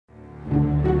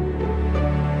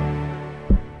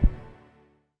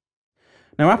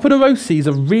Now, aponeuroses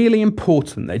are really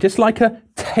important. They're just like a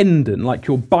tendon, like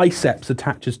your biceps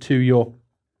attaches to your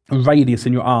radius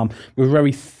in your arm, with a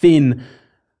very thin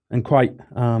and quite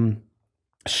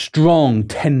strong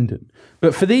tendon.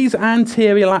 But for these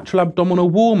anterior lateral abdominal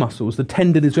wall muscles, the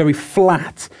tendon is very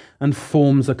flat and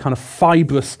forms a kind of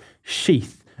fibrous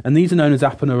sheath. And these are known as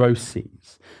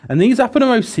aponeuroses. And these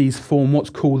aponeuroses form what's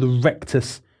called the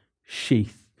rectus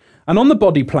sheath. And on the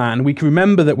body plan, we can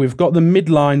remember that we've got the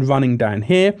midline running down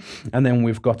here, and then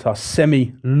we've got our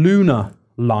semilunar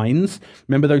lines.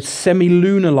 Remember those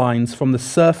semilunar lines from the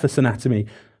surface anatomy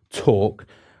talk?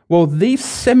 Well, these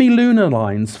semilunar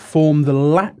lines form the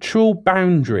lateral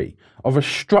boundary of a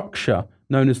structure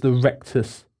known as the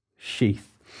rectus sheath.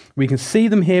 We can see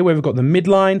them here where we've got the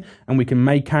midline, and we can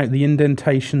make out the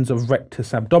indentations of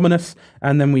rectus abdominis,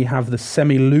 and then we have the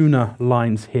semilunar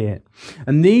lines here.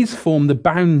 And these form the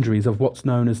boundaries of what's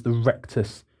known as the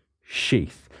rectus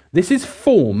sheath. This is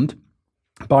formed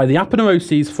by the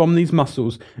aponeuroses from these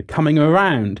muscles coming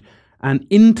around and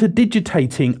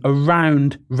interdigitating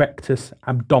around rectus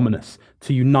abdominis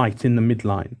to unite in the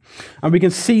midline. And we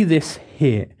can see this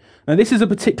here. Now, this is a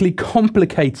particularly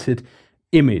complicated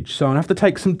image, so I'll have to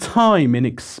take some time in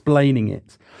explaining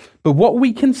it. But what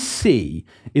we can see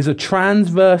is a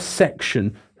transverse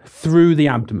section through the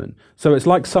abdomen. So it's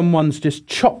like someone's just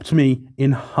chopped me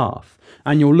in half,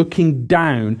 and you're looking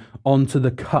down onto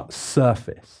the cut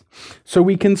surface. So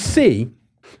we can see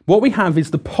what we have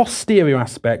is the posterior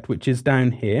aspect, which is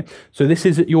down here. So this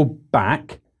is at your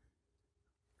back.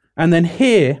 And then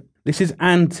here, this is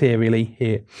anteriorly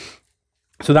here.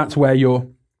 So that's where your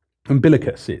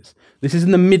umbilicus is. This is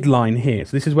in the midline here.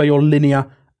 So this is where your linea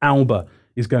alba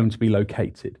is going to be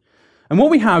located. And what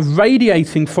we have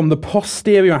radiating from the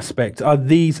posterior aspect are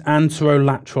these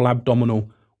anterolateral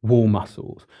abdominal wall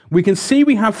muscles. We can see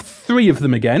we have three of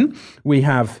them again. We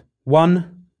have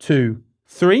 1, 2,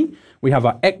 3. We have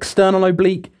our external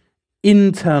oblique,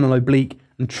 internal oblique,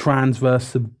 and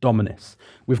transverse abdominis.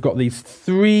 We've got these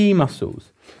three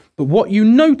muscles. But what you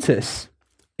notice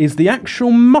is the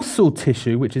actual muscle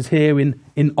tissue, which is here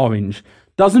in orange,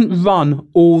 doesn't run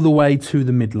all the way to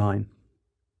the midline.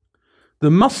 The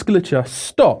musculature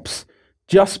stops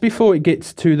just before it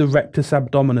gets to the rectus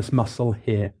abdominis muscle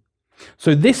here.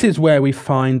 So this is where we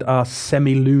find our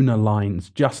semilunar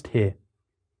lines, just here.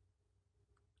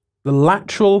 The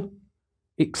lateral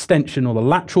extension or the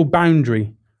lateral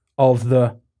boundary of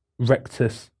the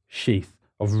rectus sheath,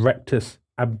 of rectus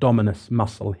abdominis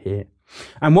muscle here.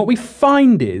 And what we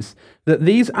find is that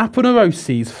these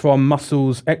aponeuroses from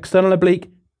muscles external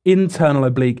oblique, internal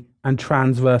oblique, and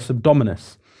transverse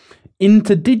abdominis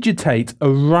interdigitate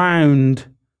around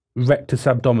rectus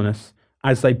abdominis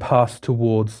as they pass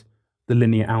towards the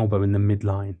linea alba in the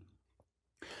midline.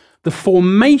 The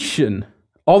formation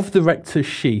of the rectus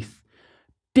sheath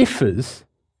differs,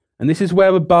 and this is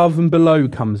where above and below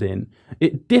comes in.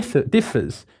 It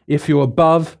differs if you're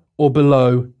above or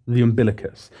below the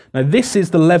umbilicus. Now, this is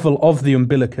the level of the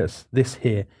umbilicus, this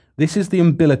here. This is the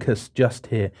umbilicus just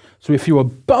here. So if you're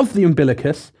above the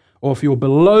umbilicus or if you're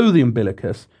below the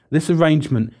umbilicus, this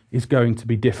arrangement is going to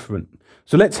be different.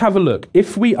 So let's have a look.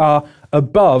 If we are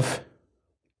above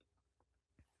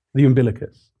the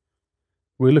umbilicus,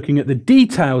 we're looking at the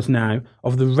details now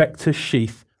of the rectus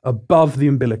sheath above the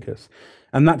umbilicus.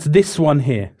 And that's this one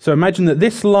here. So imagine that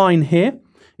this line here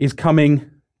is coming,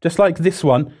 just like this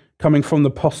one, coming from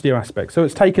the posterior aspect. So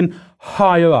it's taken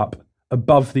higher up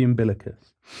above the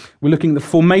umbilicus. We're looking at the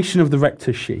formation of the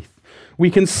rectus sheath. We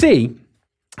can see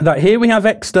that here we have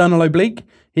external oblique,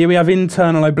 here we have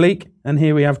internal oblique, and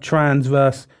here we have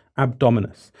transverse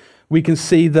abdominis. We can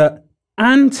see that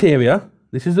anterior,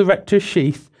 this is the rectus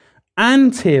sheath,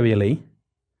 anteriorly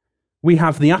we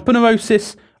have the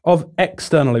aponeurosis of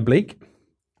external oblique,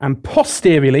 and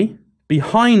posteriorly,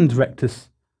 behind rectus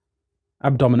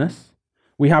abdominis,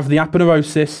 we have the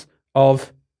aponeurosis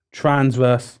of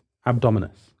transverse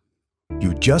abdominis.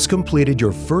 You just completed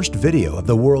your first video of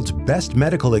the world's best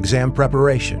medical exam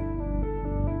preparation.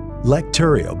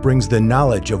 Lecturio brings the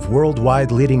knowledge of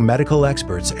worldwide leading medical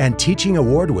experts and teaching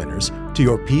award winners to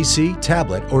your PC,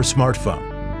 tablet, or smartphone.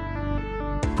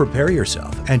 Prepare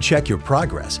yourself and check your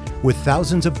progress with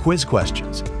thousands of quiz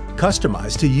questions,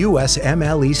 customized to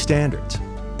USMLE standards.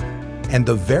 And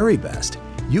the very best,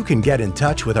 you can get in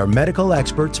touch with our medical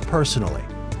experts personally.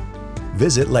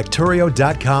 Visit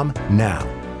Lecturio.com now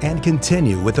and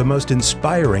continue with the most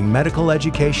inspiring medical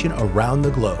education around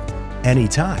the globe,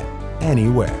 anytime,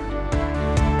 anywhere.